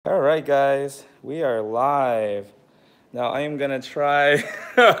All right, guys, we are live. Now I am gonna try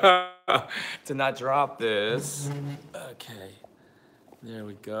to not drop this. Okay, there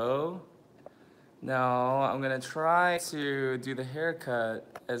we go. Now I'm gonna try to do the haircut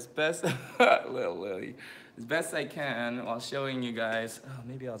as best, little Lily, as best I can while showing you guys. Oh,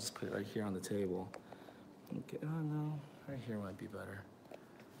 maybe I'll just put it right here on the table. Okay, oh no, right here might be better.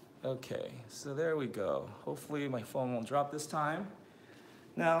 Okay, so there we go. Hopefully my phone won't drop this time.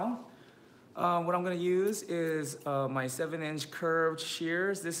 Now, what I'm gonna use is my 7-inch curved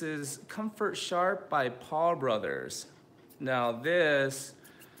shears. This is Comfort Sharp by Paul Brothers. Now this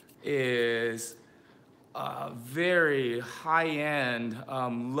is very high-end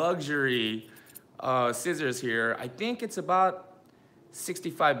luxury scissors here. I think it's about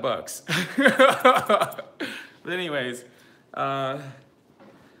 65 bucks. But anyways, yeah,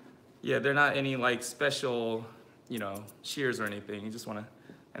 they're not any like special, shears or anything. You just wanna,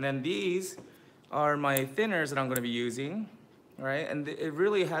 and then these are my thinners that I'm gonna be using, right? And it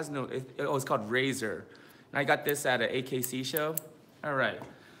really has no, it's called Razor. And I got this at an AKC show. All right,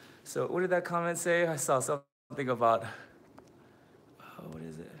 so what did that comment say? I saw something about, what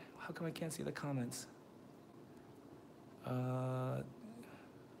is it? How come I can't see the comments?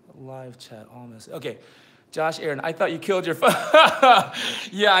 Live chat almost. Okay, Josh Aaron, I thought you killed your phone.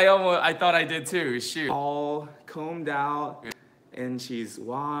 Yeah, I thought I did too. Shoot. All combed out, and she's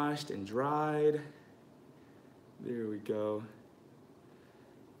washed and dried. There we go.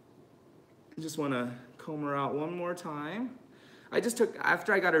 I just want to comb her out one more time.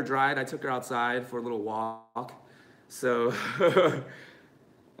 After I got her dried, I took her outside for a little walk. So I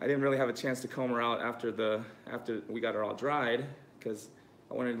didn't really have a chance to comb her out after we got her all dried because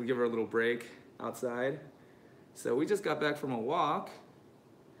I wanted to give her a little break outside. So we just got back from a walk.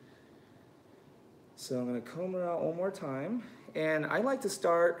 So I'm gonna comb her out one more time. And I like to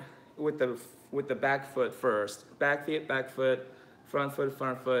start with the back foot first. Back foot, front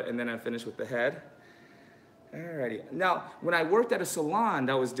foot, and then I finish with the head. Alrighty. Now, when I worked at a salon,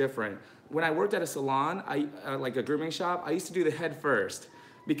 that was different. When I worked at a salon, like a grooming shop, I used to do the head first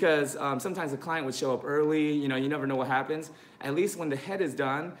because sometimes the client would show up early. You never know what happens. At least when the head is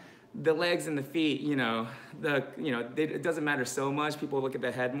done, the legs and the feet, it doesn't matter so much. People look at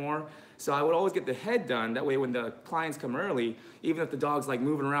the head more. So I would always get the head done. That way, when the clients come early, even if the dog's like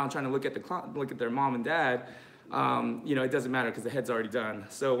moving around trying to look at their mom and dad, it doesn't matter because the head's already done.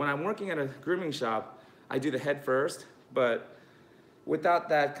 So when I'm working at a grooming shop, I do the head first, but without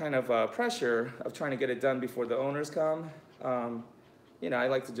that kind of pressure of trying to get it done before the owners come, I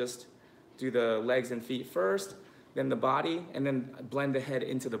like to just do the legs and feet first, then the body, and then blend the head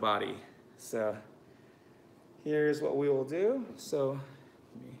into the body. So here's what we will do. So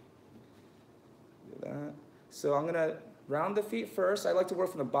let me do that. So I'm gonna round the feet first. I like to work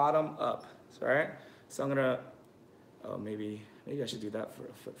from the bottom up, all right? So I'm gonna, maybe I should do that for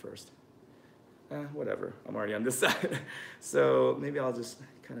a foot first. Whatever, I'm already on this side. So maybe I'll just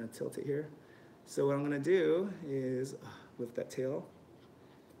kind of tilt it here. So what I'm gonna do is lift that tail.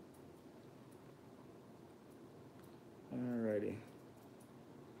 Alrighty.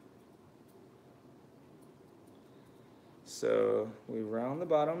 So we round the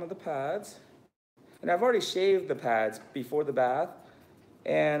bottom of the pads. And I've already shaved the pads before the bath.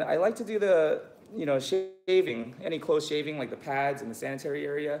 And I like to do the, shaving, any close shaving, like the pads in the sanitary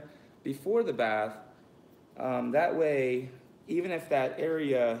area, before the bath. That way, even if that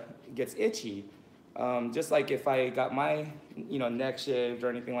area gets itchy, just like if I got my, neck shaved or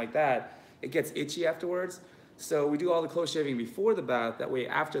anything like that, it gets itchy afterwards. So we do all the close shaving before the bath. That way,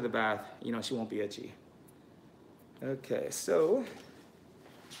 after the bath, she won't be itchy. Okay, so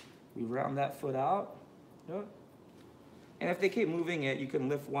we round that foot out. And if they keep moving it, you can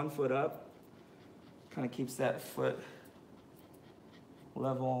lift one foot up. Kind of keeps that foot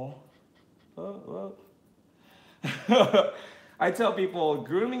level. I tell people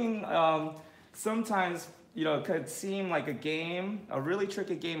grooming sometimes could seem like a game, a really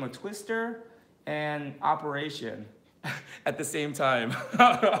tricky game of Twister and Operation at the same time.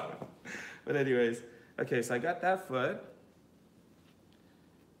 But anyways, okay, so I got that foot.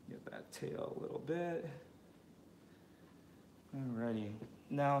 Get that tail a little bit. Alrighty.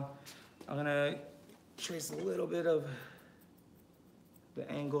 Now I'm gonna trace a little bit of the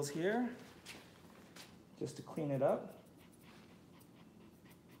angles here just to clean it up.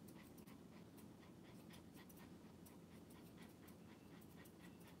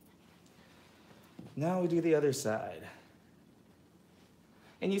 Now we do the other side.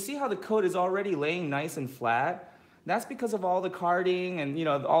 And you see how the coat is already laying nice and flat? That's because of all the carding and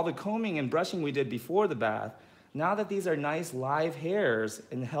all the combing and brushing we did before the bath. Now that these are nice live hairs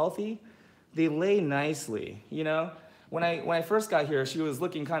and healthy, they lay nicely, you know? When I first got here, she was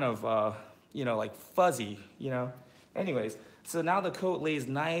looking kind of, you know, like fuzzy, you know? Anyways, so now the coat lays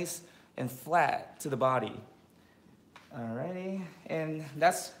nice and flat to the body. Alrighty, and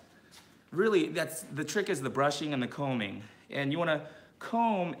that's the trick is the brushing and the combing. And you wanna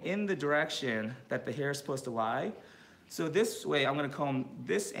comb in the direction that the hair is supposed to lie. So this way, I'm gonna comb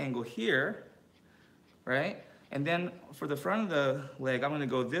this angle here, right? And then for the front of the leg, I'm gonna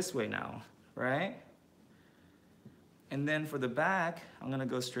go this way now, right? And then for the back, I'm gonna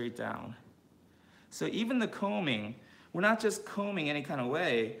go straight down. So even the combing, we're not just combing any kind of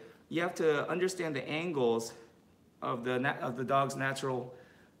way. You have to understand the angles of the dog's natural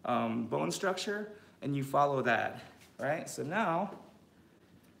bone structure, and you follow that, right? So now,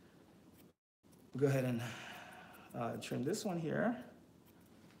 go ahead and trim this one here.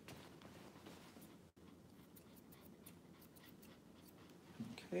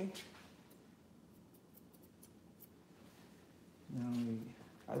 Okay. Now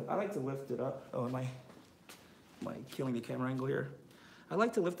I like to lift it up. Oh, am I killing the camera angle here? I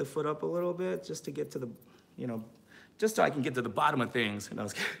like to lift the foot up a little bit just to get to the, you know, just so I can get to the bottom of things. No,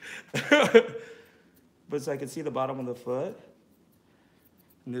 but so I can see the bottom of the foot.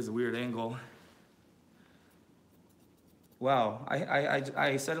 And there's a weird angle. Wow,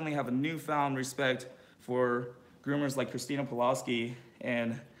 I suddenly have a newfound respect for groomers like Christina Pawlowski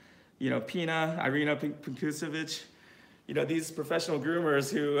and, you know, Pina, Irina Pinkusevich. You know, these professional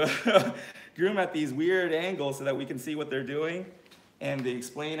groomers who groom at these weird angles so that we can see what they're doing, and they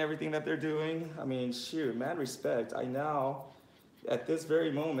explain everything that they're doing. I mean, shoot, mad respect. I now, at this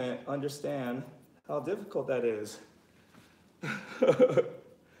very moment, understand how difficult that is.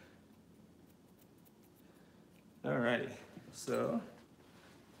 Alrighty, so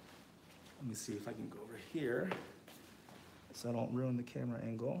let me see if I can go over here so I don't ruin the camera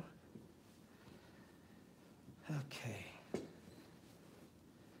angle. Okay.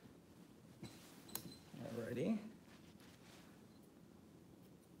 Alrighty.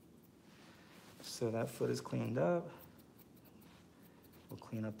 So that foot is cleaned up. We'll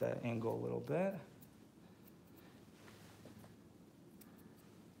clean up that angle a little bit.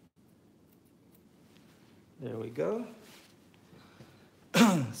 There we go.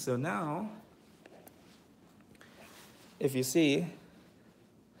 So now, if you see,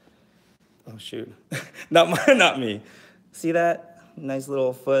 oh shoot, not me. See that? Nice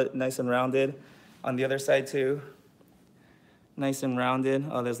little foot, nice and rounded. On the other side too, nice and rounded.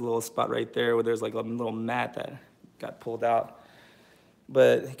 Oh, there's a little spot right there where there's like a little mat that got pulled out.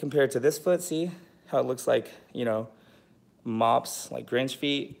 But compared to this foot, see how it looks like, you know, mops, like Grinch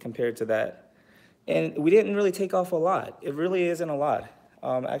feet compared to that. And we didn't really take off a lot. It really isn't a lot.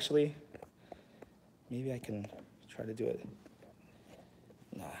 Actually, maybe I can try to do it.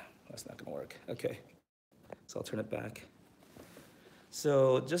 Nah, that's not gonna work. Okay, so I'll turn it back.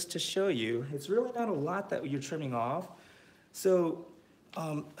 So just to show you, it's really not a lot that you're trimming off. So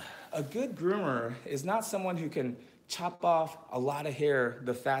a good groomer is not someone who can chop off a lot of hair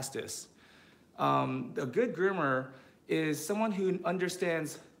the fastest. A good groomer is someone who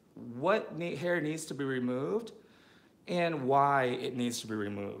understands what hair needs to be removed and why it needs to be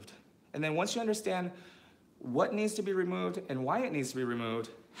removed. And then once you understand what needs to be removed and why it needs to be removed,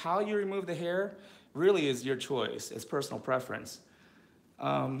 how you remove the hair really is your choice. It's personal preference.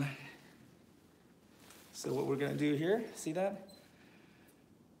 So what we're gonna do here, see that?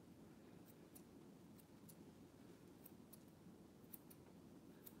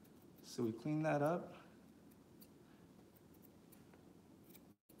 So we clean that up.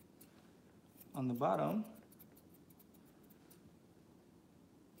 On the bottom,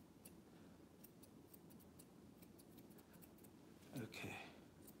 okay.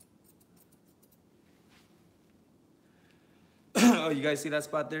 Oh, you guys see that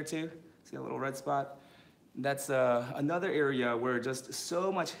spot there too? See a little red spot? That's another area where just so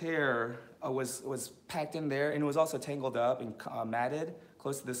much hair was packed in there, and it was also tangled up and matted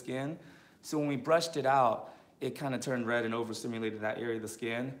close to the skin. So when we brushed it out, it kind of turned red and overstimulated that area of the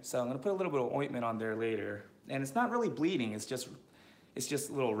skin. So I'm gonna put a little bit of ointment on there later. And it's not really bleeding, it's just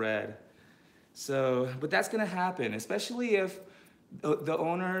a little red. So, but that's gonna happen, especially if the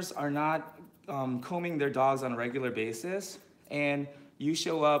owners are not combing their dogs on a regular basis, and you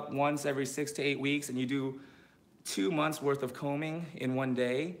show up once every 6 to 8 weeks and you do 2 months worth of combing in one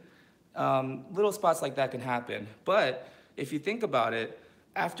day. Little spots like that can happen. But if you think about it,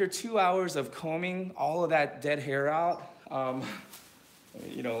 after 2 hours of combing all of that dead hair out,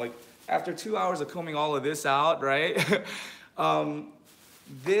 you know, like after 2 hours of combing all of this out, right?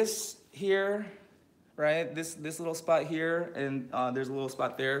 This here right? This little spot here, and there's a little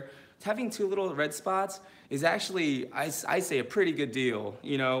spot there. Having two little red spots is actually, I say, a pretty good deal.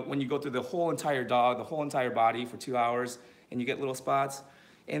 You know, when you go through the whole entire dog, the whole entire body for 2 hours, and you get little spots.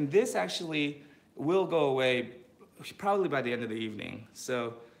 And this actually will go away probably by the end of the evening.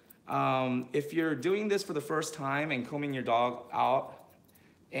 So if you're doing this for the first time and combing your dog out,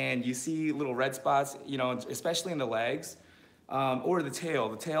 and you see little red spots, you know, especially in the legs, or the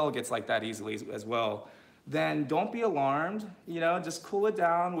tail gets like that easily as well, then don't be alarmed, you know, just cool it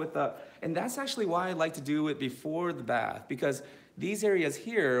down with and that's actually why I like to do it before the bath, because these areas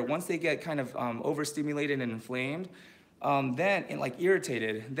here, once they get kind of overstimulated and inflamed, and like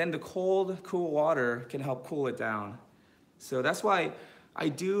irritated, then the cool water can help cool it down. So that's why I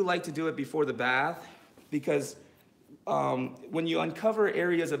do like to do it before the bath, because when you uncover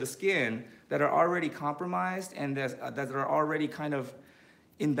areas of the skin that are already compromised and that are already kind of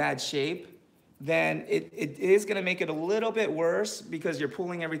in bad shape, then it is going to make it a little bit worse because you're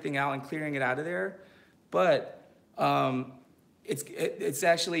pulling everything out and clearing it out of there. But it's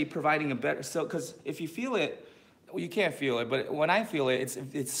actually providing a better, so because if you feel it, well, you can't feel it, but when I feel it,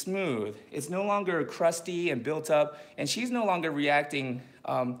 it's smooth. It's no longer crusty and built up, and she's no longer reacting,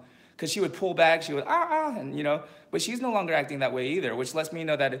 because she would pull back, she would and you know, but she's no longer acting that way either, which lets me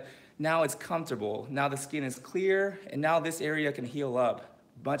know that now it's comfortable. Now the skin is clear, and now this area can heal up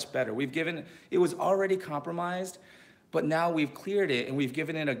much better. It was already compromised, but now we've cleared it and we've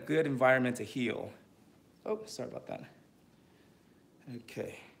given it a good environment to heal. Oh, sorry about that.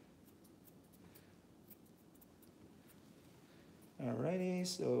 Okay. Alrighty,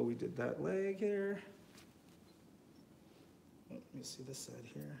 so we did that leg here. Let me see this side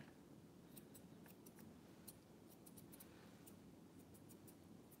here.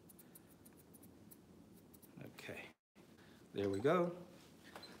 Okay, there we go.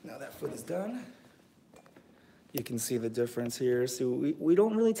 Now that foot is done. You can see the difference here. So we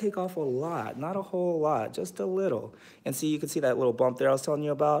don't really take off a lot, not a whole lot, just a little. And see, you can see that little bump there I was telling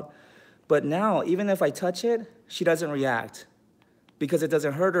you about. But now, even if I touch it, she doesn't react because it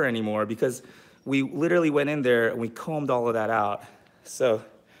doesn't hurt her anymore, because we literally went in there and we combed all of that out. So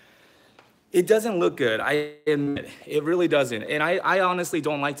it doesn't look good, I admit. It really doesn't. And I honestly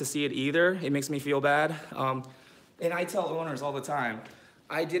don't like to see it either. It makes me feel bad. And I tell owners all the time,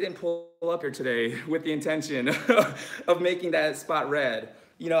 I didn't pull up here today with the intention of making that spot red.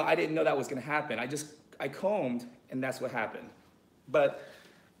 You know, I didn't know that was gonna happen. I combed and that's what happened. But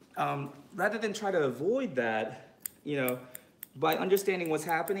rather than try to avoid that, you know, by understanding what's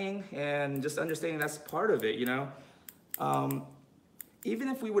happening and just understanding that's part of it, you know, even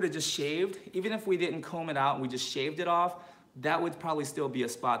if we would have just shaved, even if we didn't comb it out and we just shaved it off, that would probably still be a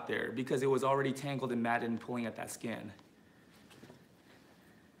spot there because it was already tangled and matted and pulling at that skin.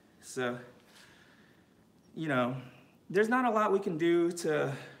 So, you know, there's not a lot we can do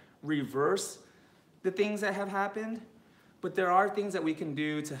to reverse the things that have happened, but there are things that we can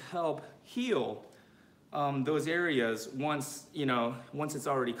do to help heal those areas once it's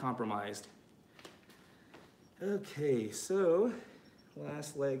already compromised. Okay, so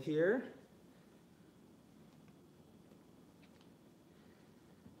last leg here.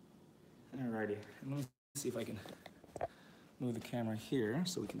 Alrighty, let me see if I can move the camera here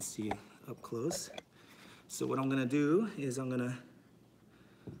so we can see up close. So what I'm gonna do is oh,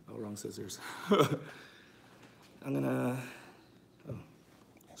 wrong scissors. Let's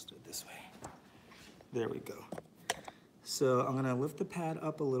do it this way. There we go. So I'm gonna lift the pad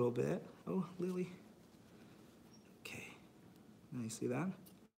up a little bit. Oh, Lily. Okay, now you see that?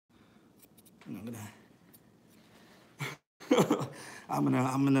 And I'm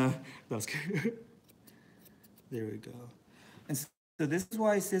gonna, that was good. There we go. And so this is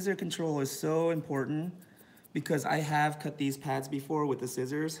why scissor control is so important, because I have cut these pads before with the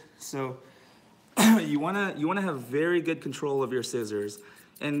scissors. So you wanna have very good control of your scissors.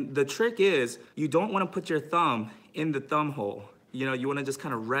 And the trick is, you don't wanna put your thumb in the thumb hole. You know, you wanna just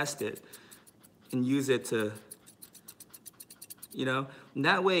kind of rest it and use it to, you know, and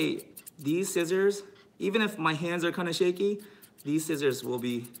that way these scissors, even if my hands are kind of shaky, these scissors will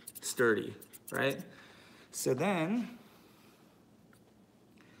be sturdy, right? So then,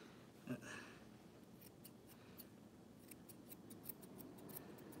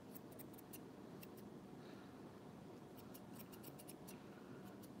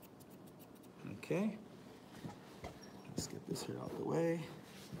 okay, let's get this here out the way.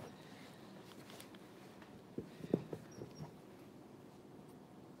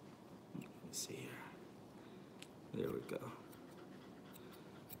 Let's see here. There we go.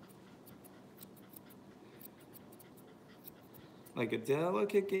 Like a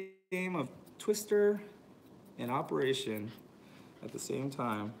delicate game of twister in operation at the same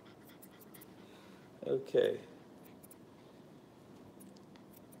time. Okay.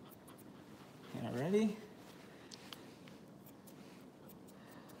 All ready?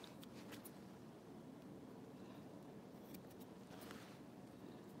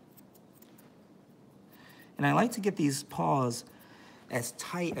 And I like to get these paws as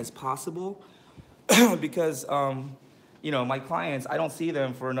tight as possible because, you know, my clients, I don't see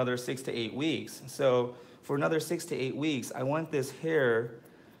them for another 6 to 8 weeks. So for another 6 to 8 weeks, I want this hair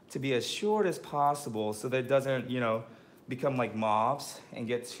to be as short as possible so that it doesn't, you know, become like mobs and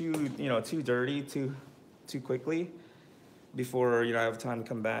get too, you know, too dirty too quickly before, you know, I have time to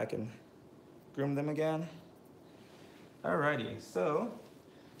come back and groom them again. Alrighty, so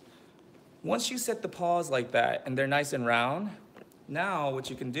once you set the paws like that and they're nice and round, now what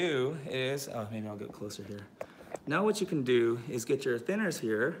you can do is, oh, maybe I'll get closer here. Now what you can do is get your thinners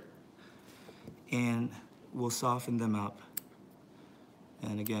here and we'll soften them up.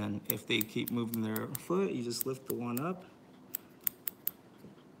 And again, if they keep moving their foot, you just lift the one up.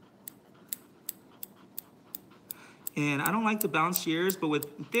 And I don't like to bounce shears, but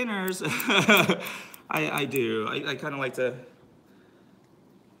with thinners, I do. I kind of like to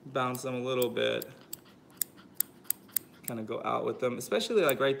bounce them a little bit, kind of go out with them, especially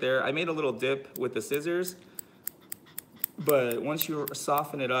like right there. I made a little dip with the scissors, but once you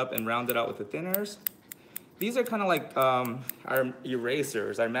soften it up and round it out with the thinners, these are kind of like our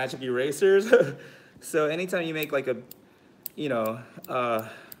erasers, our magic erasers. So anytime you make like a, you know,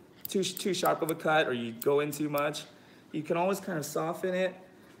 too sharp of a cut or you go in too much, you can always kind of soften it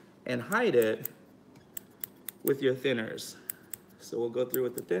and hide it with your thinners. So we'll go through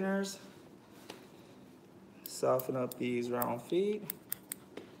with the thinners, soften up these round feet.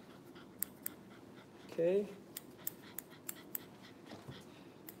 Okay.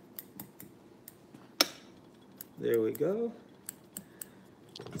 There we go.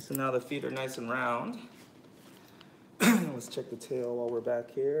 So now the feet are nice and round. Let's check the tail while we're back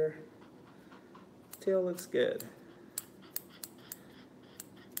here. Tail looks good.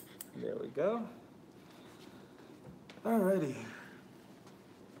 There we go. Alrighty.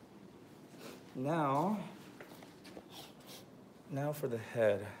 Now for the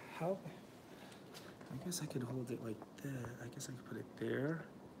head. How? I guess I could hold it like that. I guess I could put it there,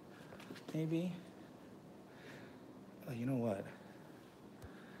 maybe. Oh, you know what?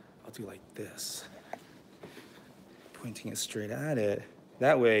 I'll do like this, pointing it straight at it.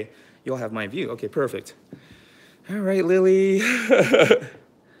 That way, you'll have my view. Okay, perfect. All right, Lily.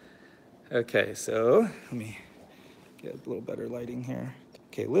 Okay, so let me get a little better lighting here.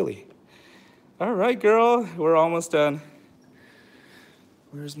 Okay, Lily. All right, girl, we're almost done.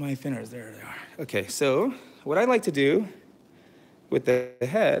 Where's my thinners? There they are. Okay, so what I like to do with the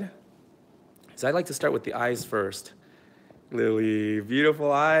head is I like to start with the eyes first. Lily,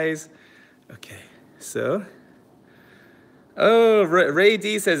 beautiful eyes. Okay, so, oh, Ray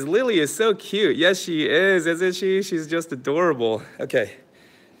D says, Lily is so cute. Yes, she is, isn't she? She's just adorable. Okay,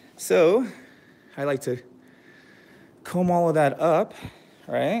 so I like to comb all of that up,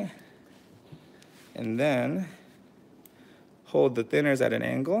 right? And then hold the thinners at an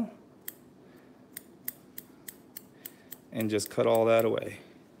angle and just cut all that away.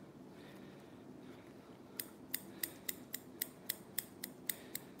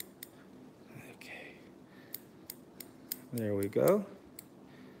 Okay, there we go.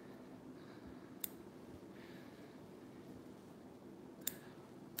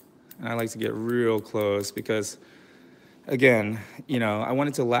 And I like to get real close because, again, you know, I want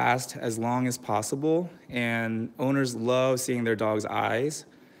it to last as long as possible, and owners love seeing their dog's eyes.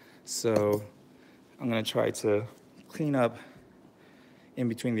 So I'm gonna try to clean up in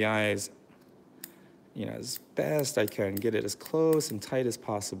between the eyes, you know, as best I can, get it as close and tight as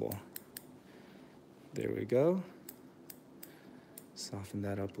possible. There we go. Soften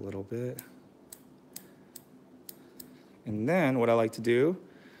that up a little bit. And then what I like to do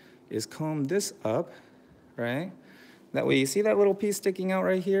is comb this up, right? That way, you see that little piece sticking out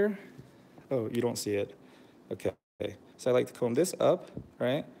right here? Oh, you don't see it. Okay. So I like to comb this up,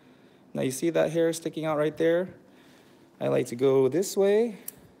 right? Now you see that hair sticking out right there? I like to go this way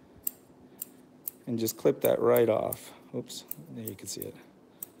and just clip that right off. Oops, there you can see it.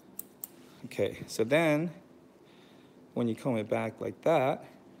 Okay, so then when you comb it back like that,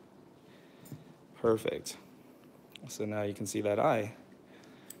 perfect. So now you can see that eye.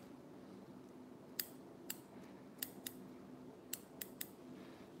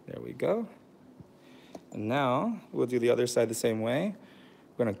 There we go. And now we'll do the other side the same way.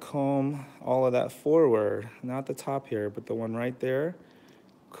 We're gonna comb all of that forward, not the top here, but the one right there.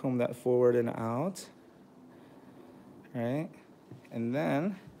 comb that forward and out, right? And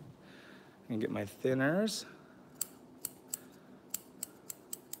then I can get my thinners.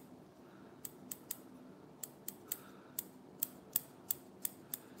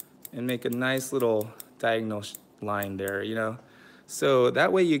 And make a nice little diagonal line there, you know? So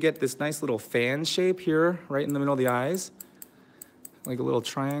that way you get this nice little fan shape here, right in the middle of the eyes. Like a little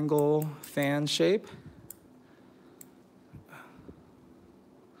triangle fan shape.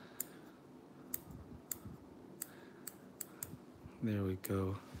 There we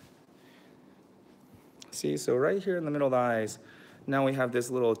go. See, so right here in the middle of the eyes, now we have this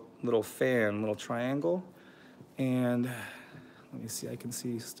little fan, little triangle. And let me see, I can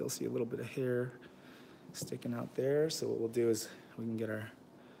still see a little bit of hair sticking out there. So what we'll do is we can get our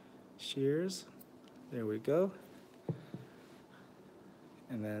shears. There we go.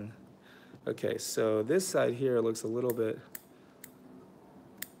 And then, okay, so this side here looks a little bit,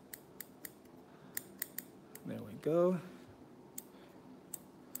 there we go.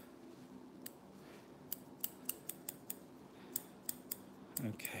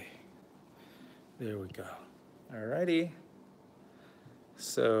 Okay, there we go. Alrighty.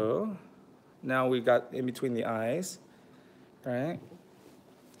 So now we got in between the eyes, right?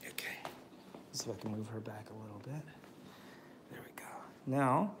 Okay, let's see if I can move her back a little bit. There we go.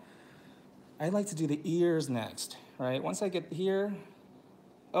 Now, I'd like to do the ears next, right? Once I get here,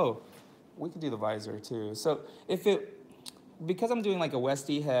 oh, we could do the visor too. So because I'm doing like a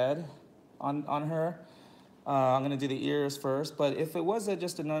Westie head on her, I'm gonna do the ears first, but if it was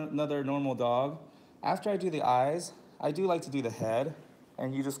just another normal dog, after I do the eyes, I do like to do the head,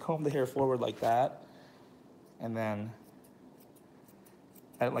 and you just comb the hair forward like that, and then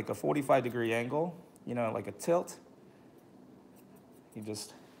at like a 45-degree angle, you know, like a tilt, you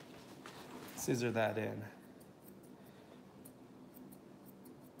just scissor that in.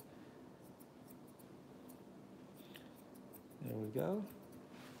 There we go.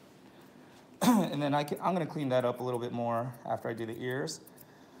 And then I'm gonna clean that up a little bit more after I do the ears.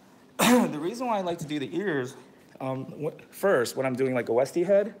 The reason why I like to do the ears first when I'm doing like a Westie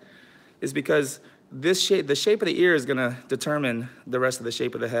head is because the shape of the ear is gonna determine the rest of the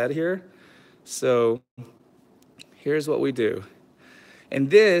shape of the head here. So here's what we do. And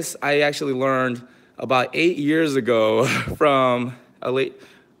this I actually learned about 8 years ago from about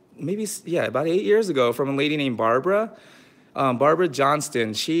 8 years ago from a lady named Barbara. Barbara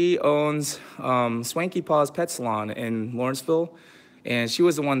Johnston. She owns Swanky Paws Pet Salon in Lawrenceville, and she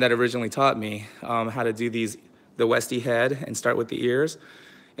was the one that originally taught me how to do the Westie head and start with the ears.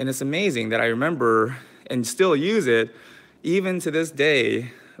 And it's amazing that I remember and still use it even to this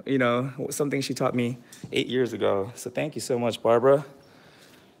day, you know, something she taught me 8 years ago. So thank you so much, Barbara.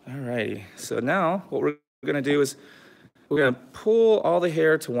 All righty, so now what we're gonna do is we're gonna pull all the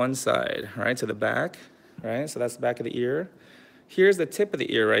hair to one side, right, to the back, right? So that's the back of the ear. Here's the tip of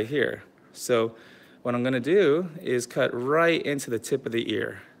the ear right here. So what I'm gonna do is cut right into the tip of the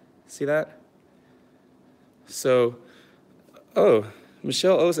ear. See that? So, oh,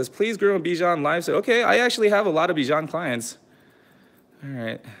 Michelle O says, please groom a Bichon live. So, okay, I actually have a lot of Bichon clients. All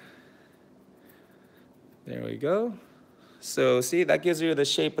right. There we go. So see, that gives you the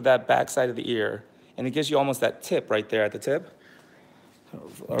shape of that back side of the ear. And it gives you almost that tip right there at the tip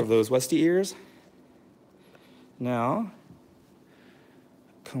of those Westie ears. Now,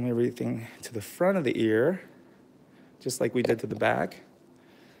 comb everything to the front of the ear, just like we did to the back.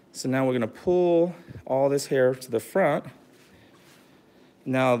 So now we're gonna pull all this hair to the front.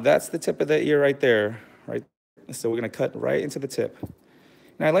 Now that's the tip of the ear right there, right? So we're gonna cut right into the tip.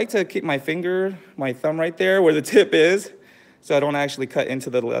 And I like to keep my thumb right there where the tip is, so I don't actually cut into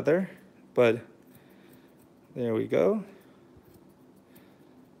the leather, but there we go.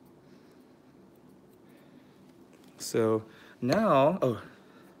 So now, oh,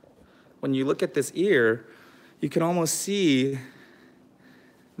 when you look at this ear, you can almost see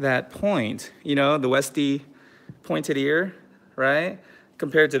that point, you know, the Westie pointed ear, right?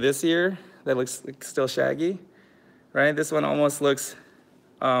 Compared to this ear that looks like still shaggy, right? This one almost looks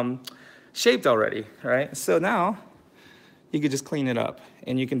shaped already, right? So now you could just clean it up,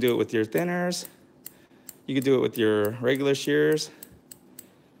 and you can do it with your thinners. You could do it with your regular shears.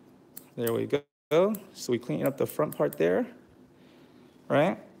 There we go. So we clean up the front part there,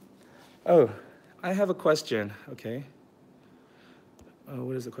 right? Oh, I have a question, okay. Oh,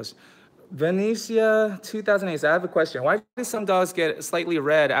 what is the question? Venetia 2008, so I have a question. Why do some dogs get slightly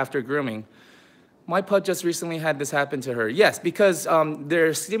red after grooming? My pup just recently had this happen to her. Yes, because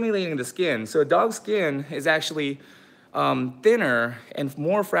they're stimulating the skin. So a dog's skin is actually thinner and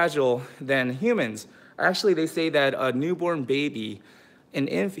more fragile than humans. Actually, they say that a newborn baby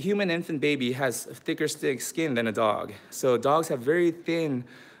human infant baby has thicker skin than a dog. So dogs have very thin,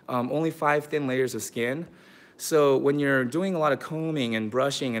 only 5 thin layers of skin. So when you're doing a lot of combing and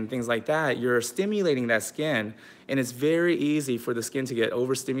brushing and things like that, you're stimulating that skin, and it's very easy for the skin to get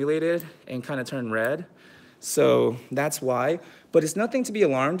overstimulated and kind of turn red. So that's why. But it's nothing to be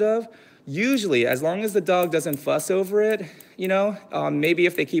alarmed of. Usually, as long as the dog doesn't fuss over it, you know, maybe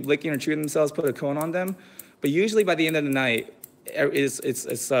if they keep licking or chewing themselves, put a cone on them. But usually by the end of the night,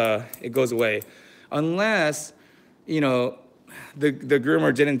 it goes away. Unless, you know, the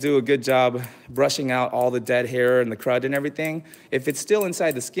groomer didn't do a good job brushing out all the dead hair and the crud and everything. If it's still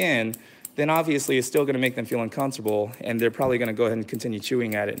inside the skin, then obviously it's still gonna make them feel uncomfortable, and they're probably gonna go ahead and continue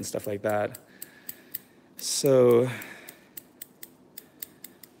chewing at it and stuff like that. So,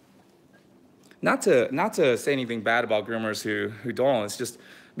 not to say anything bad about groomers who don't, it's just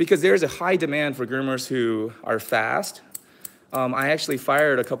because there's a high demand for groomers who are fast. I actually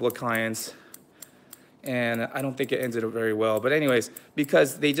fired a couple of clients, and I don't think it ended up very well. But anyways,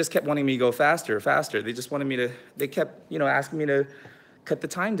 because they just kept wanting me to go faster. They just wanted me to, they kept, you know, asking me to cut the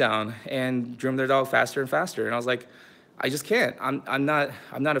time down and groom their dog faster and faster. And I was like, I just can't. I'm not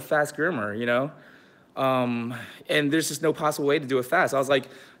a fast groomer, you know? And there's just no possible way to do it fast. I was like,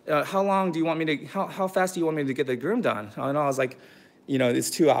 how long do you want me to, how fast do you want me to get the groom done? And I was like, you know, is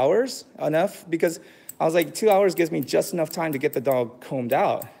 2 hours enough? Because I was like, 2 hours gives me just enough time to get the dog combed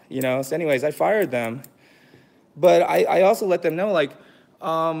out, you know? So anyways, I fired them. But I also let them know, like,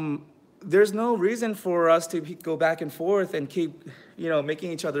 there's no reason for us to go back and forth and keep, you know,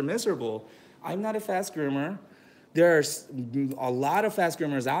 making each other miserable. I'm not a fast groomer. There's a lot of fast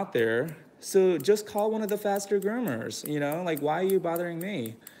groomers out there. So just call one of the faster groomers, you know? Like, why are you bothering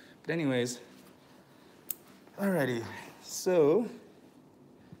me? But anyways, alrighty. So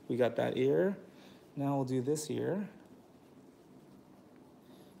we got that ear. Now we'll do this ear.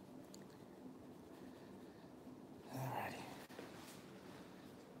 Alrighty.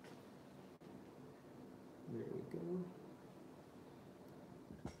 There we go.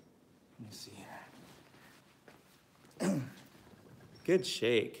 Let me see here. Good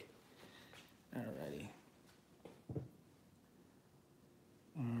shake. Alrighty.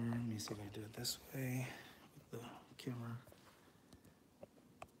 Let me see if I do it this way with the camera.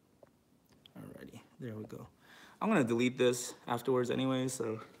 Alrighty, there we go. I'm gonna delete this afterwards anyway,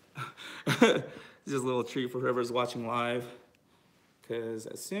 so it's just a little treat for whoever's watching live. Because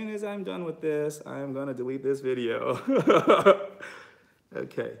as soon as I'm done with this, I'm gonna delete this video.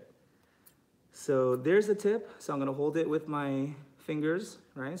 Okay, so there's the tip. So I'm gonna hold it with my fingers,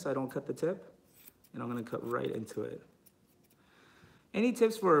 right? So I don't cut the tip. And I'm gonna cut right into it. Any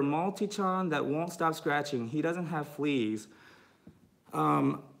tips for Maltechon that won't stop scratching? He doesn't have fleas.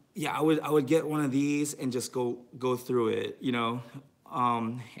 Yeah, I would get one of these and just go through it, you know.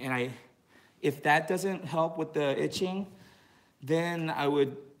 If that doesn't help with the itching, then I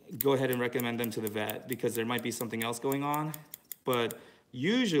would go ahead and recommend them to the vet because there might be something else going on. But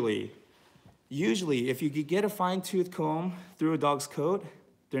usually, if you could get a fine-tooth comb through a dog's coat,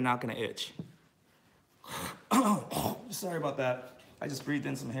 they're not gonna itch. Sorry about that. I just breathed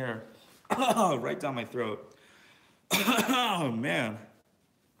in some hair right down my throat. Oh, man.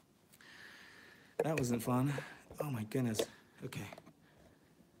 That wasn't fun. Oh, my goodness. Okay.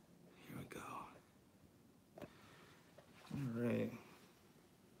 Here we go. All right.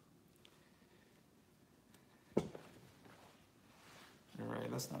 All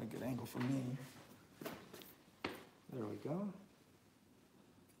right, that's not a good angle for me. There we go.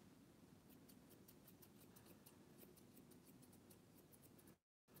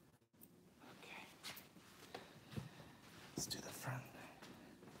 Let's do the front.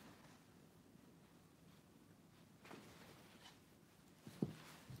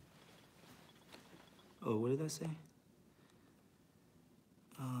 Oh, what did I say?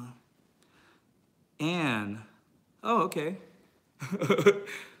 Anne. Oh, okay. Okay.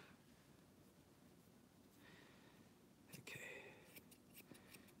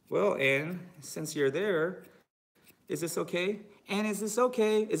 Well, Anne, since you're there, is this okay? Anne, is this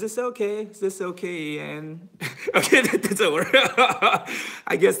okay? Is this okay? Is this okay, Anne? Okay, that's over.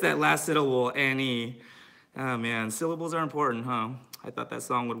 I guess that last syllable, Annie. Oh, man, syllables are important, huh? I thought that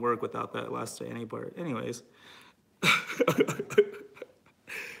song would work without that last Annie part. Anyways.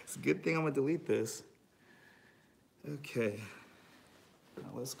 It's a good thing I'm gonna delete this. Okay. Now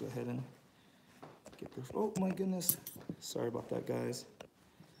let's go ahead and get this. Oh, my goodness. Sorry about that, guys.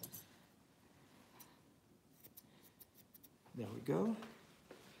 There we go.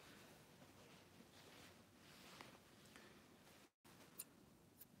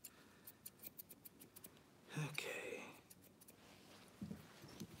 Okay.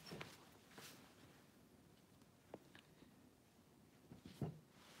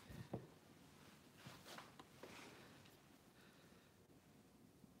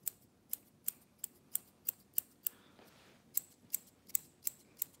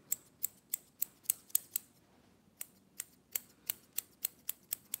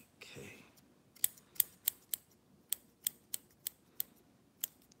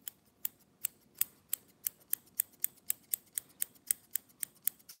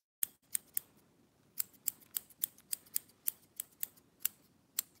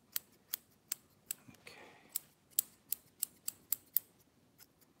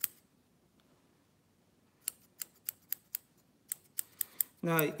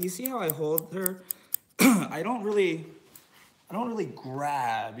 Now, you see how I hold her? I don't really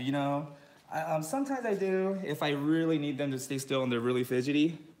grab, you know? Sometimes I do if I really need them to stay still and they're really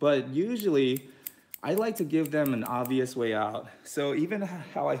fidgety, but usually I like to give them an obvious way out. So even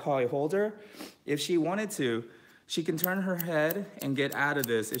how I hold her, if she wanted to, she can turn her head and get out of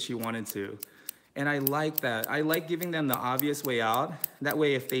this if she wanted to. And I like that. I like giving them the obvious way out. That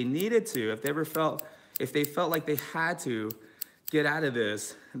way, if they needed to, if they felt like they had to get out of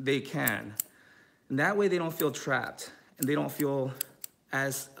this, they can. And that way they don't feel trapped and they don't feel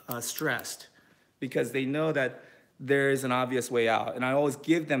as stressed because they know that there is an obvious way out. And I always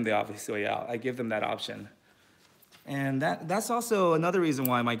give them the obvious way out. I give them that option. And that's also another reason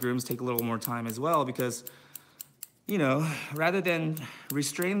why my grooms take a little more time as well, because, you know, rather than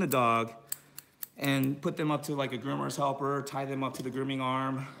restrain the dog and put them up to like a groomer's helper, tie them up to the grooming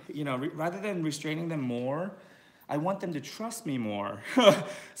arm, you know, rather than restraining them more, I want them to trust me more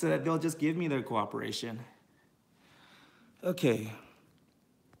so that they'll just give me their cooperation. Okay.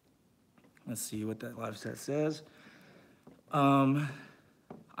 Let's see what that live chat says. I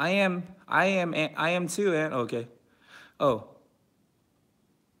am too, and okay. Oh.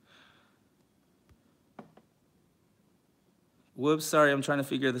 Whoops, sorry, I'm trying to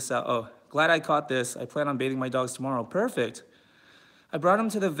figure this out. Oh, glad I caught this. I plan on bathing my dogs tomorrow. Perfect. I brought him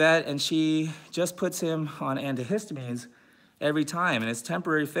to the vet and she just puts him on antihistamines every time and it's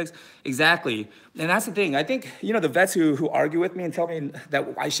temporary fix. Exactly. And that's the thing. I think, you know, the vets who argue with me and tell me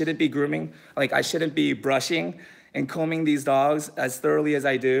that I shouldn't be grooming, like I shouldn't be brushing and combing these dogs as thoroughly as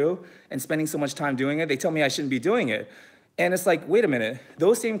I do and spending so much time doing it, they tell me I shouldn't be doing it. And it's like, wait a minute,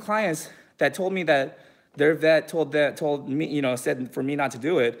 those same clients that told me that their vet told me, you know, said for me not to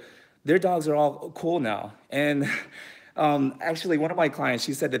do it, their dogs are all cool now. And actually, one of my clients,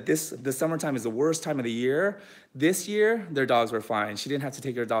 she said that the summertime is the worst time of the year. This year, their dogs were fine. She didn't have to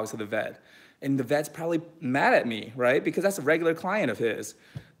take her dogs to the vet. And the vet's probably mad at me, right? Because that's a regular client of his.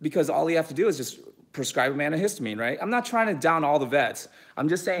 Because all you have to do is just prescribe him antihistamine, right? I'm not trying to down all the vets. I'm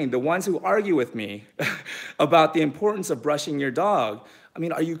just saying the ones who argue with me about the importance of brushing your dog. I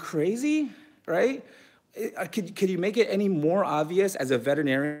mean, are you crazy, right? Could you make it any more obvious as a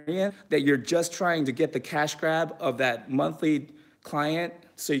veterinarian that you're just trying to get the cash grab of that monthly client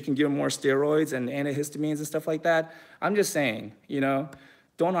so you can give them more steroids and antihistamines and stuff like that? I'm just saying, you know,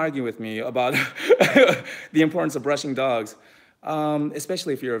 don't argue with me about the importance of brushing dogs,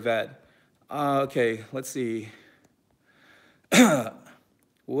 especially if you're a vet. Okay, let's see.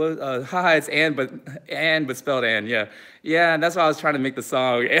 Haha, it's Ann, but spelled Ann, yeah. Yeah, and that's why I was trying to make the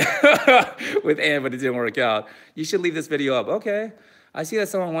song with Ann, but it didn't work out. You should leave this video up. Okay. I see that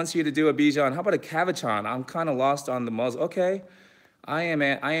someone wants you to do a Bichon. How about a Cavachon? I'm kind of lost on the muzzle. Okay. I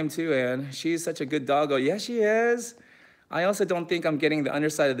am too, Ann. She's such a good doggo. Yeah, she is. I also don't think I'm getting the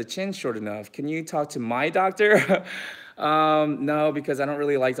underside of the chin short enough. Can you talk to my doctor? No, because I don't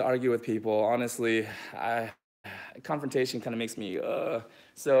really like to argue with people. Honestly, confrontation kind of makes me,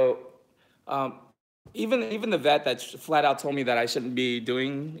 even the vet that flat out told me that I shouldn't be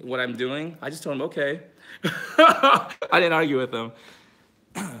doing what I'm doing, I just told him, okay. I didn't argue with him.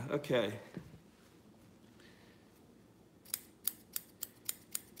 Okay.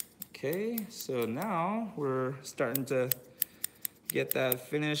 Okay, so now we're starting to get that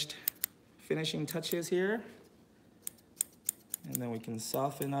finishing touches here. And then we can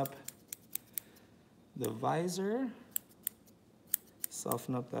soften up the visor,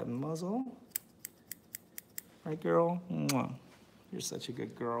 soften up that muzzle. Right, girl? Mwah. You're such a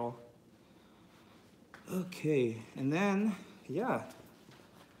good girl. Okay, and then, yeah.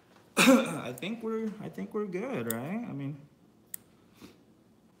 I think we're good, right? I mean,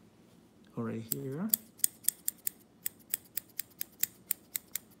 right here.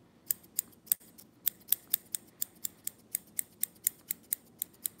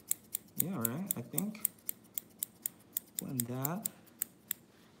 Yeah, right, I think. And that.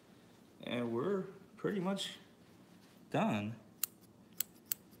 And we're pretty much done.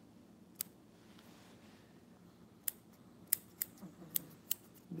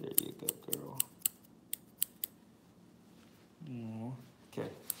 There you go, girl. Oh, okay.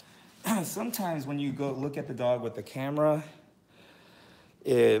 Sometimes when you go look at the dog with the camera,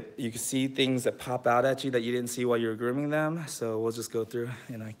 you can see things that pop out at you that you didn't see while you were grooming them. So we'll just go through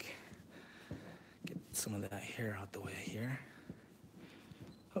and get some of that hair out the way here.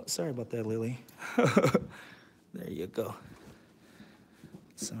 Oh, sorry about that, Lily. There you go.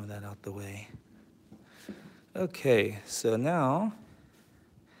 Some of that out the way. Okay, so now,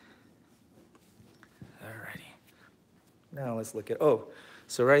 alrighty. Now let's look at,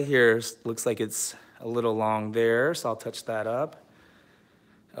 so right here looks like it's a little long there, so I'll touch that up.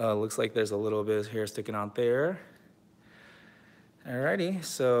 Looks like there's a little bit of hair sticking out there. Alrighty,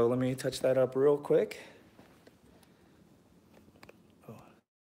 so let me touch that up real quick. Oh,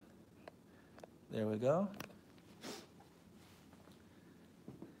 there we go.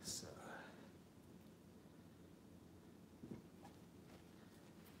 So.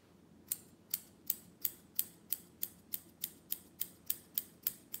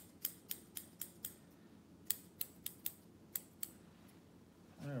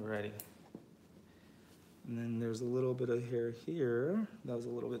 Alrighty. And then there's a little bit of hair here. That was a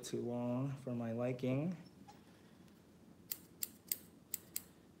little bit too long for my liking.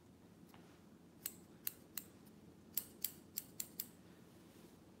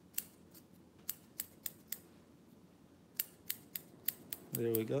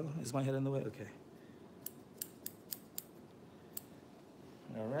 There we go. Is my head in the way? Okay.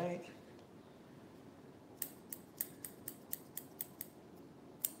 All right.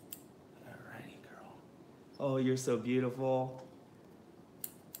 Alrighty, girl. Oh, you're so beautiful.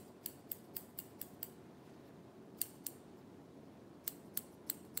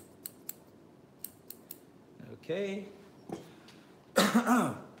 Okay.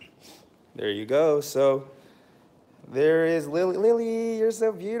 There you go. So there is Lily. Lily, you're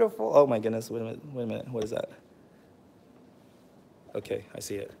so beautiful. Oh my goodness. Wait a minute. Wait a minute. What is that? Okay, I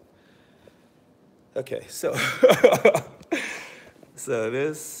see it. Okay, so so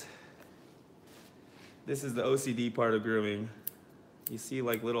this is the OCD part of grooming. You see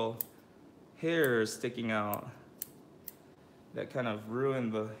like little hairs sticking out that kind of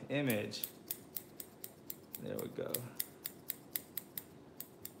ruin the image. There we go.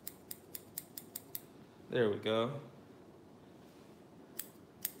 There we go.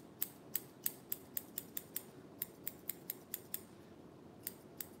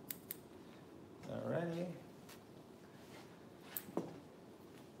 Alrighty. Okay.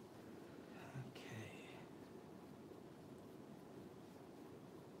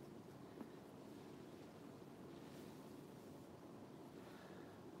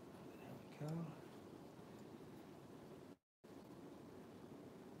 There we go.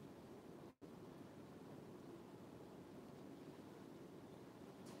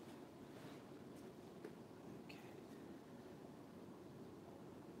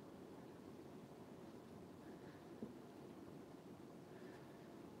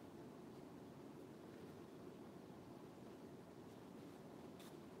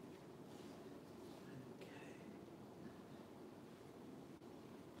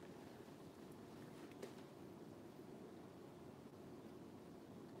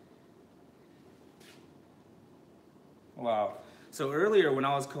 Wow. So earlier when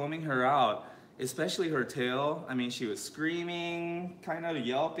I was combing her out, especially her tail, I mean, she was screaming, kind of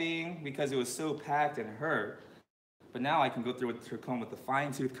yelping because it was so packed and hurt. But now I can go through with her comb with the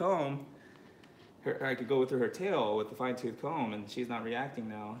fine-tooth comb. I could go with her tail with the fine-tooth comb and she's not reacting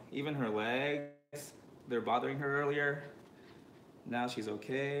now. Even her legs, they're bothering her earlier. Now she's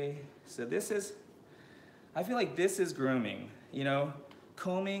okay. So I feel like this is grooming, you know?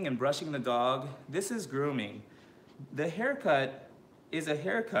 Combing and brushing the dog, this is grooming. The haircut is a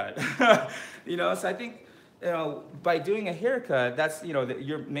haircut, you know. So I think, you know, by doing a haircut, that's, you know,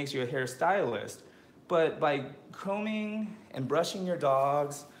 makes you a hairstylist. But by combing and brushing your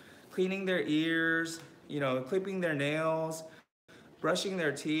dogs, cleaning their ears, you know, clipping their nails, brushing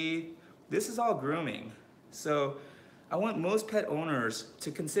their teeth, this is all grooming. So I want most pet owners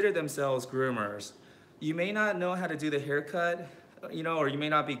to consider themselves groomers. You may not know how to do the haircut, you know, or you may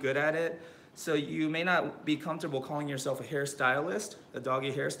not be good at it. So you may not be comfortable calling yourself a hairstylist, a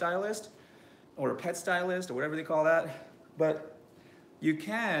doggy hairstylist, or a pet stylist, or whatever they call that. But you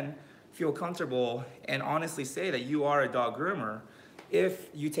can feel comfortable and honestly say that you are a dog groomer if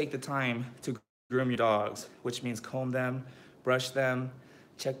you take the time to groom your dogs, which means comb them, brush them,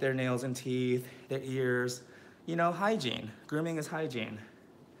 check their nails and teeth, their ears. You know, hygiene. Grooming is hygiene.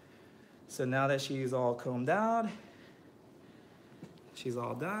 So now that she's all combed out, she's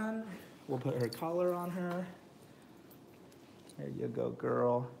all done. We'll put her collar on her. There you go,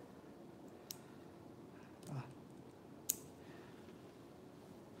 girl.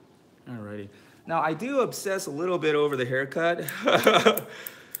 Alrighty. Now I do obsess a little bit over the haircut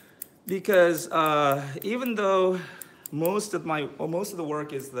because even though most of the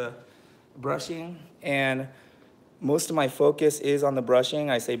work is the brushing and most of my focus is on the brushing,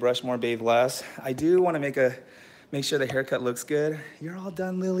 I say brush more, bathe less. I do want to make sure the haircut looks good. You're all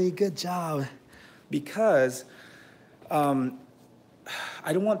done, Lily. Good job. Because I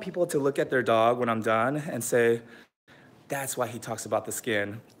don't want people to look at their dog when I'm done and say, that's why he talks about the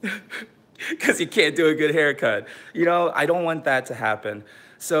skin. Because he can't do a good haircut. You know, I don't want that to happen.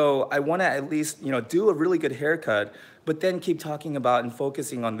 So I want to at least, do a really good haircut, but then keep talking about and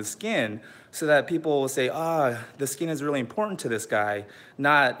focusing on the skin so that people will say, the skin is really important to this guy.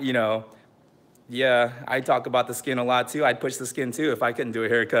 Not, yeah, I talk about the skin a lot too. I'd push the skin too if I couldn't do a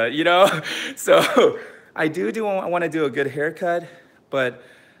haircut, So I want to do a good haircut, but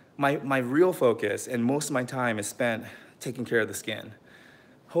my real focus and most of my time is spent taking care of the skin.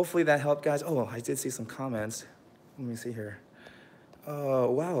 Hopefully that helped, guys. Oh, I did see some comments. Let me see here. Oh,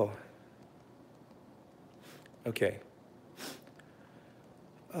 wow. Okay.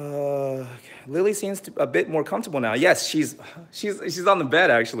 Lily seems a bit more comfortable now. Yes, she's on the bed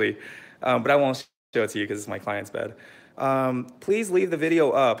actually, but I won't show it to you because it's my client's bed. Please leave the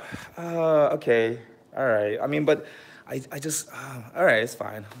video up. Okay, all right. I mean, but I just, all right, it's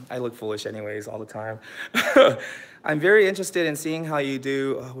fine. I look foolish anyways all the time. I'm very interested in seeing how you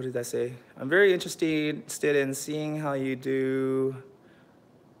do, what did I say? I'm very interested in seeing how you do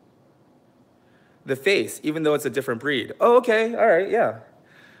the face, even though it's a different breed. Oh, okay, all right, yeah.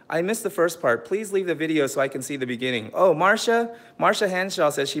 I missed the first part. Please leave the video so I can see the beginning. Oh, Marsha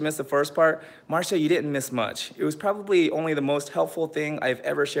Henshaw says she missed the first part. Marsha, you didn't miss much. It was probably only the most helpful thing I've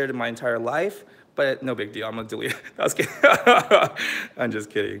ever shared in my entire life, but no big deal, I'm gonna delete it. I was kidding. I'm just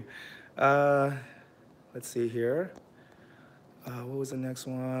kidding. Let's see here. What was the next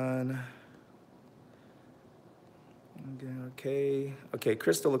one? Okay,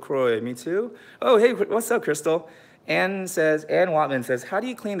 Crystal LaCroix, me too. Oh, hey, what's up, Crystal? Ann Watman says, how do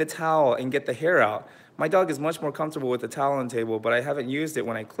you clean the towel and get the hair out? My dog is much more comfortable with the towel on the table, but I haven't used it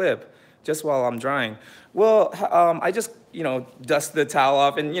when I clip, just while I'm drying. Well, I just, dust the towel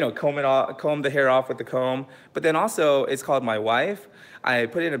off and, comb the hair off with the comb. But then also, it's called My Wife. I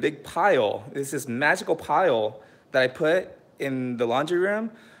put it in a big pile. It's this magical pile that I put in the laundry room.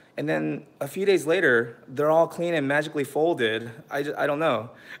 And then a few days later, they're all clean and magically folded. I don't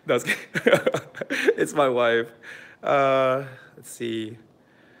know. It's My wife. Let's see.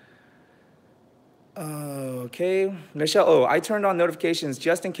 Okay, Michelle, I turned on notifications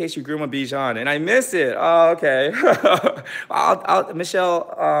just in case you groom a Bichon, and I miss it. Oh, okay.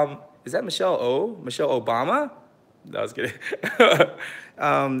 Michelle, is that Michelle O? Michelle Obama? No, I was kidding.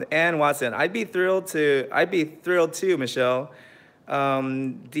 Ann Watson, I'd be thrilled too, Michelle.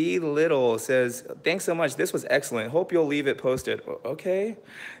 D Little says, thanks so much. This was excellent. Hope you'll leave it posted. Okay.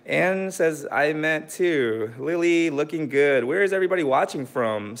 Ann says, I meant too. Lily, looking good. Where is everybody watching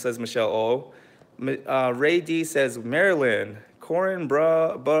from? Says Michelle O. Ray D says, Maryland. Corin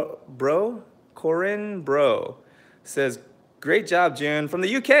Bro says, great job, June. From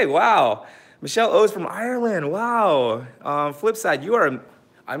the UK. Wow. Michelle O's from Ireland. Wow. Flip side,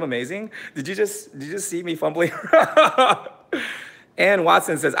 I'm amazing. Did you just see me fumbling? Ann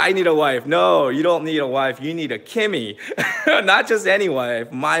Watson says, I need a wife. No, you don't need a wife. You need a Kimmy. Not just any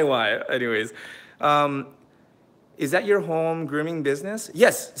wife, my wife. Anyways, is that your home grooming business?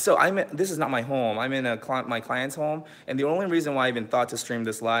 Yes. So this is not my home. I'm in my client's home. And the only reason why I even thought to stream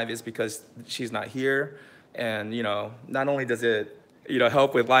this live is because she's not here. And, not only does it,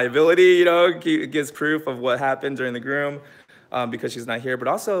 help with liability, it gives proof of what happened during the groom because she's not here, but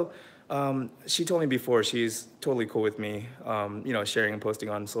also, she told me before she's totally cool with me, sharing and posting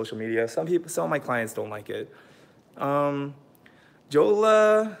on social media. Some of my clients don't like it. Jola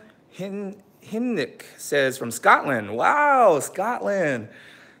Himnick says from Scotland. Wow, Scotland.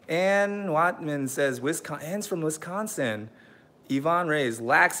 Ann Watman says Ann's from Wisconsin. Yvonne Reyes,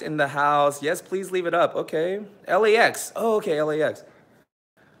 lax in the house. Yes, please leave it up. Okay. LAX. Oh, okay, LAX.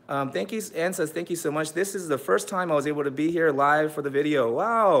 Thank you. Ann says thank you so much. This is the first time I was able to be here live for the video.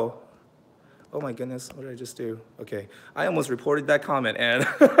 Wow. Oh my goodness, what did I just do? Okay, I almost reported that comment, and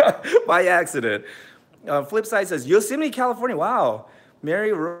by accident. Flipside says, Yosemite, California, wow.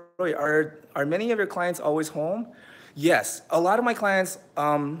 Mary Roy, are many of your clients always home? Yes, a lot of my clients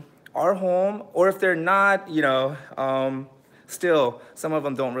are home, or if they're not, still, some of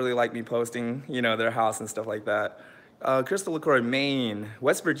them don't really like me posting, their house and stuff like that. Crystal LaCroix, Maine,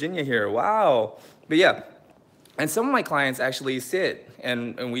 West Virginia here, wow. But yeah. And some of my clients actually sit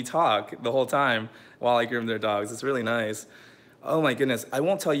and we talk the whole time while I groom their dogs. It's really nice. Oh my goodness, I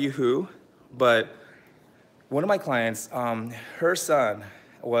won't tell you who, but one of my clients, her son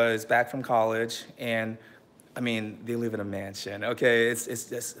was back from college, and I mean, they live in a mansion, okay? It's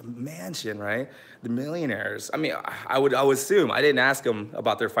this mansion, right? The millionaires. I mean, I would assume, I didn't ask them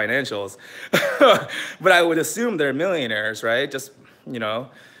about their financials, but I would assume they're millionaires, right? Just,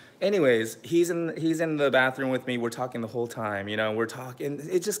 Anyways, he's in the bathroom with me. We're talking the whole time, we're talking.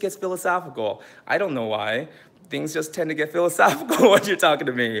 It just gets philosophical. I don't know why. Things just tend to get philosophical when you're talking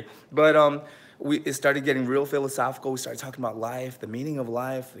to me. But it started getting real philosophical. We started talking about life, the meaning of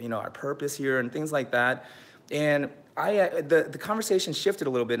life, you know, our purpose here, and things like that. And the conversation shifted a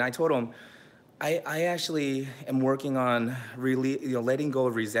little bit, and I told him, I actually am working on really, you know, letting go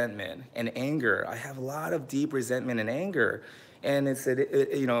of resentment and anger. I have a lot of deep resentment and anger, and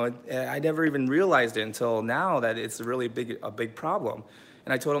you know, I never even realized it until now that it's a big problem.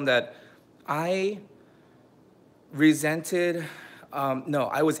 And I told him that I resented. No,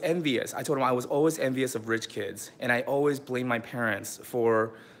 I was envious. I told him I was always envious of rich kids, and I always blamed my parents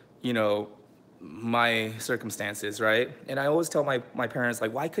for, you know, my circumstances, right? And I always tell my parents,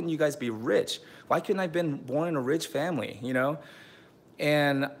 like, why couldn't you guys be rich? Why couldn't I have been born in a rich family, you know?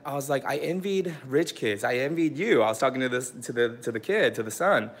 And I was like, I envied rich kids. I envied you. I was talking to the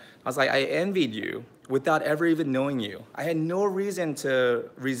son. I was like, I envied you without ever even knowing you. I had no reason to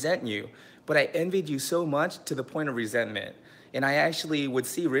resent you, but I envied you so much to the point of resentment. And I actually would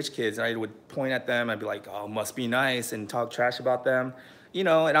see rich kids and I would point at them. I'd be like, oh, must be nice, and talk trash about them, you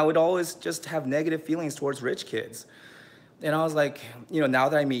know, and I would always just have negative feelings towards rich kids. And I was like, you know, now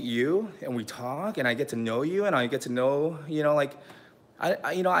that I meet you and we talk and I get to know you and I get to know, you know, like,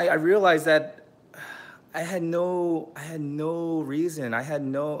 I realized that I had no reason. I had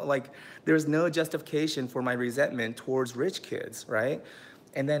no, like, there's no justification for my resentment towards rich kids, right?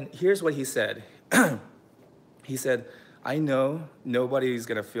 And then here's what he said. He said, I know nobody's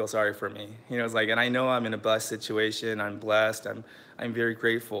gonna feel sorry for me. You know, it's like, and I know I'm in a blessed situation. I'm blessed. I'm very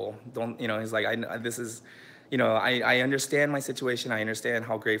grateful. Don't, you know, he's like, this is, you know, I understand my situation. I understand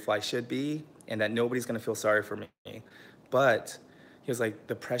how grateful I should be, and that nobody's gonna feel sorry for me. But he was like,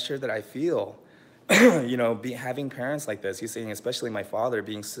 the pressure that I feel, you know, having parents like this, he's saying, especially my father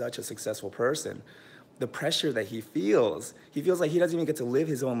being such a successful person, the pressure that he feels like he doesn't even get to live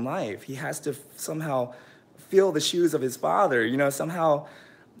his own life. He has to somehow fill the shoes of his father, you know, somehow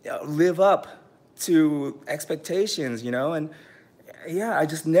live up to expectations, you know? And yeah, I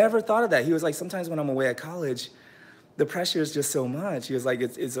just never thought of that. He was like, sometimes when I'm away at college, the pressure is just so much. He was like,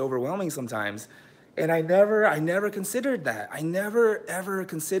 it's overwhelming sometimes. And I never considered that. I never, ever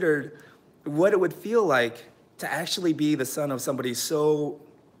considered what it would feel like to actually be the son of somebody so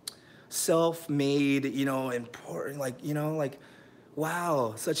self-made, you know, important, like, you know, like,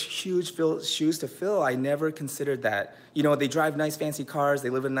 wow, such huge shoes to fill. I never considered that. You know, they drive nice fancy cars, they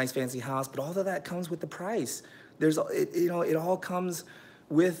live in a nice fancy house, but all of that comes with the price. You know, it all comes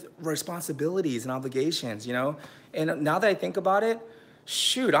with responsibilities and obligations, you know? And now that I think about it,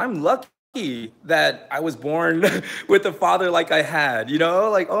 shoot, I'm lucky that I was born with a father like I had, you know?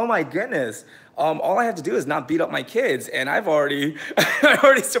 Like, oh my goodness. All I have to do is not beat up my kids, and I already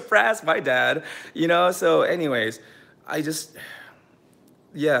surpassed my dad, you know? So anyways,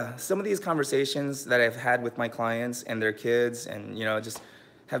 yeah, some of these conversations that I've had with my clients and their kids, and, you know, just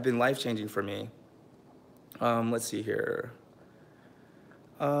have been life-changing for me. Let's see here.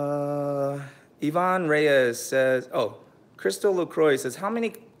 Yvonne Reyes says, oh, Crystal LaCroix says, how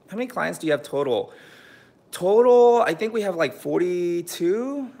many clients do you have total? Total, I think we have like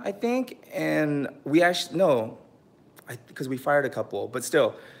 42, I think. And we actually, no, because we fired a couple, but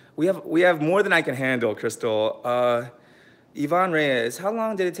still, we have more than I can handle, Crystal. Yvonne Reyes, how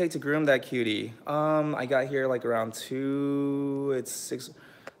long did it take to groom that cutie? I got here like around 2, it's 6.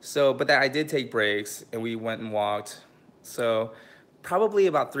 So, but I did take breaks and we went and walked. So probably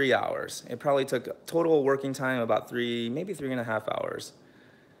about 3 hours. It probably took total working time about maybe 3.5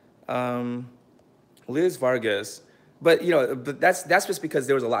 hours. Liz Vargas, but you know, but that's just because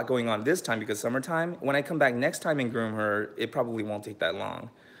there was a lot going on this time because summertime. When I come back next time and groom her, it probably won't take that long.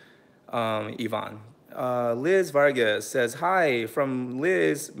 Yvonne. Liz Vargas says, hi, from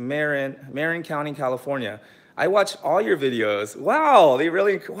Liz, Marin County, California. I watch all your videos. Wow,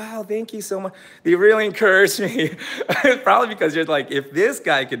 thank you so much. They really encouraged me. Probably because you're like, if this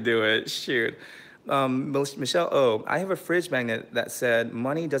guy could do it, shoot. Michelle O, I have a fridge magnet that said,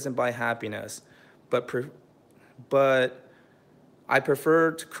 money doesn't buy happiness, but I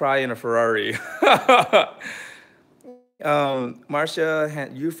prefer to cry in a Ferrari. Marcia,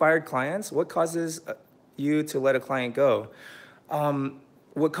 you fired clients? What causes you to let a client go?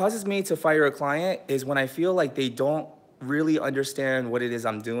 What causes me to fire a client is when I feel like they don't really understand what it is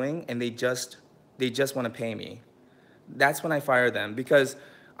I'm doing and they just want to pay me. That's when I fire them because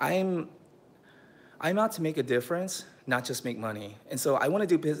I'm out to make a difference, not just make money. And so I want to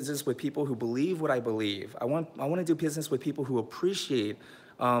do business with people who believe what I believe. I want to do business with people who appreciate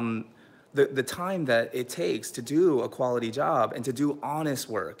the time that it takes to do a quality job and to do honest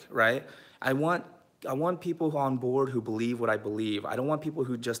work, right? I want people on board who believe what I believe. I don't want people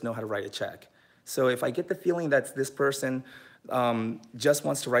who just know how to write a check. So if I get the feeling that this person just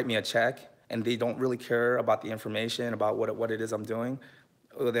wants to write me a check and they don't really care about the information about what it is I'm doing,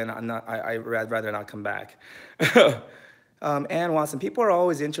 well, then I'd rather not come back. Ann Watson, people are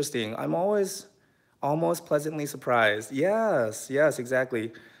always interesting. I'm always almost pleasantly surprised. Yes, yes,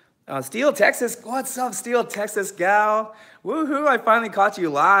 exactly. Steel, Texas, what's up, Steel, Texas gal? Woohoo, I finally caught you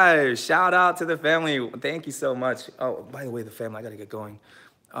live. Shout out to the family. Thank you so much. Oh, by the way, the family, I gotta get going.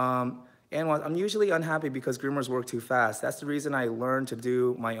 And I'm usually unhappy because groomers work too fast. That's the reason I learned to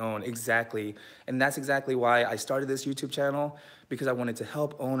do my own, exactly. And that's exactly why I started this YouTube channel, because I wanted to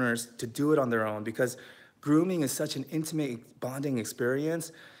help owners to do it on their own, because grooming is such an intimate bonding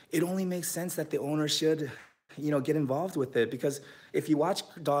experience. It only makes sense that the owner should, get involved with it, because if you watch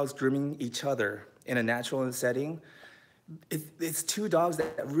dogs grooming each other in a natural setting, it's two dogs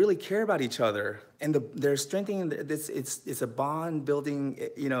that really care about each other, and they're strengthening this. It's a bond building,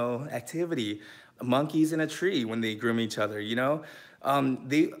 activity. Monkeys in a tree when they groom each other,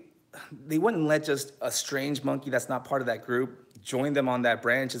 they wouldn't let just a strange monkey that's not part of that group join them on that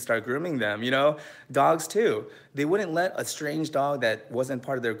branch and start grooming them. Dogs too. They wouldn't let a strange dog that wasn't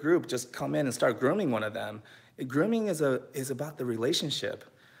part of their group just come in and start grooming one of them. Grooming is about the relationship.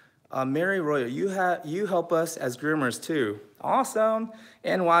 Mary Royal, you help us as groomers too. Awesome.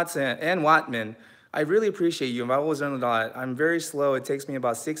 And Watson and Watman, I really appreciate you. I've always learned a lot. I'm very slow. It takes me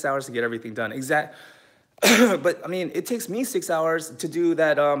about 6 hours to get everything done. But I mean, it takes me 6 hours to do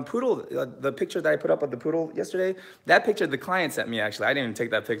that poodle, the picture that I put up of the poodle yesterday. That picture the client sent me, actually. I didn't even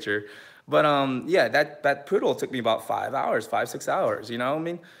take that picture. But yeah, that poodle took me about 5 hours, 6 hours,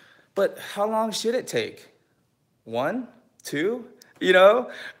 But how long should it take? 1, 2,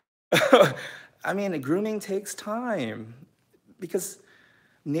 I mean, grooming takes time, because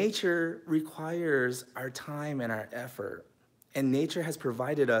nature requires our time and our effort. And nature has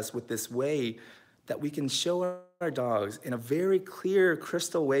provided us with this way that we can show our dogs in a very clear,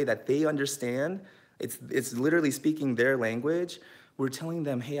 crystal way that they understand. It's literally speaking their language. We're telling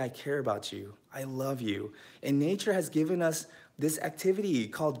them, hey, I care about you. I love you. And nature has given us this activity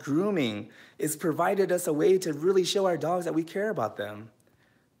called grooming. It's provided us a way to really show our dogs that we care about them.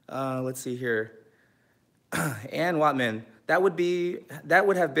 Let's see here. Ann Watman, that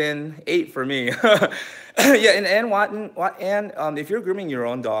would have been 8 for me. Yeah, and Ann Watman, if you're grooming your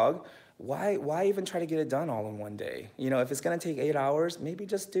own dog, why even try to get it done all in one day? If it's gonna take 8 hours, maybe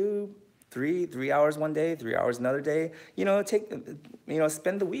just do 3 hours one day, 3 hours another day.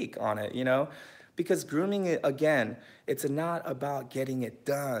 Spend the week on it. Because grooming, again, it's not about getting it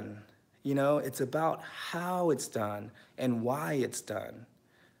done. It's about how it's done and why it's done.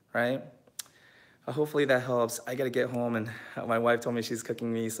 Right? Hopefully that helps. I gotta get home, and my wife told me she's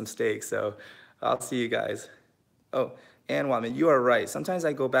cooking me some steak, so I'll see you guys. Oh, Ann Watman, you are right. Sometimes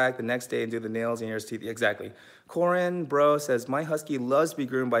I go back the next day and do the nails and ears, teeth. Exactly. Corin Bro says, my husky loves to be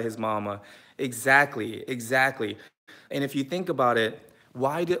groomed by his mama. Exactly. And if you think about it,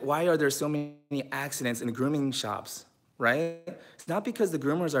 why are there so many accidents in grooming shops? Right? It's not because the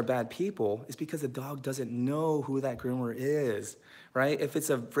groomers are bad people. It's because the dog doesn't know who that groomer is, right? If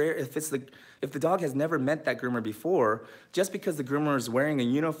the dog has never met that groomer before, just because the groomer is wearing a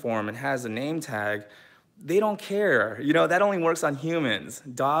uniform and has a name tag, they don't care. That only works on humans.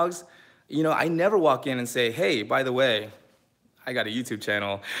 Dogs, I never walk in and say, hey, by the way, I got a YouTube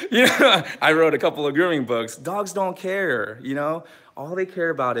channel. I wrote a couple of grooming books. Dogs don't care. All they care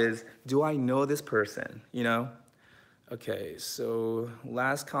about is, do I know this person? Okay, so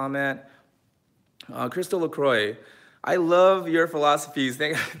last comment. Crystal LaCroix, I love your philosophies.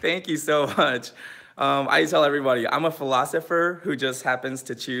 Thank you so much. I tell everybody, I'm a philosopher who just happens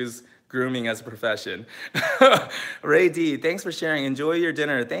to choose grooming as a profession. Ray D, thanks for sharing. Enjoy your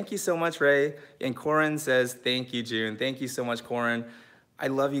dinner. Thank you so much, Ray. And Corin says, thank you, June. Thank you so much, Corin. I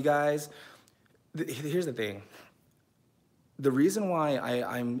love you guys. Here's the thing. The reason why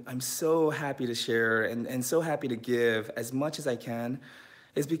I'm so happy to share and so happy to give as much as I can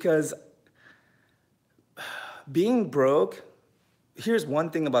is because being broke, here's one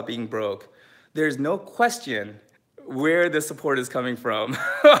thing about being broke. There's no question where the support is coming from.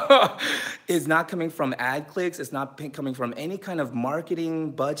 It's not coming from ad clicks. It's not coming from any kind of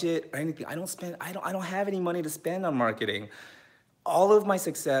marketing budget or anything. I don't have any money to spend on marketing. All of my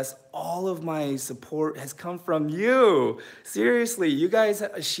success, all of my support has come from you. Seriously, you guys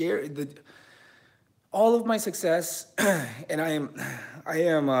share all of my success, and I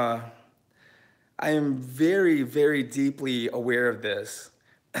am very, very deeply aware of this.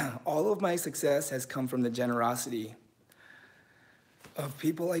 All of my success has come from the generosity of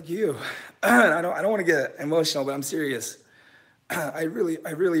people like you. I don't want to get emotional, but I'm serious. I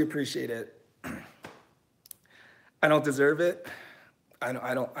really appreciate it. I don't deserve it. I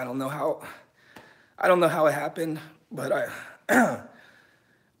don't know how it happened, but I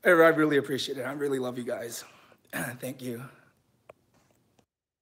I really appreciate it. I really love you guys. Thank you.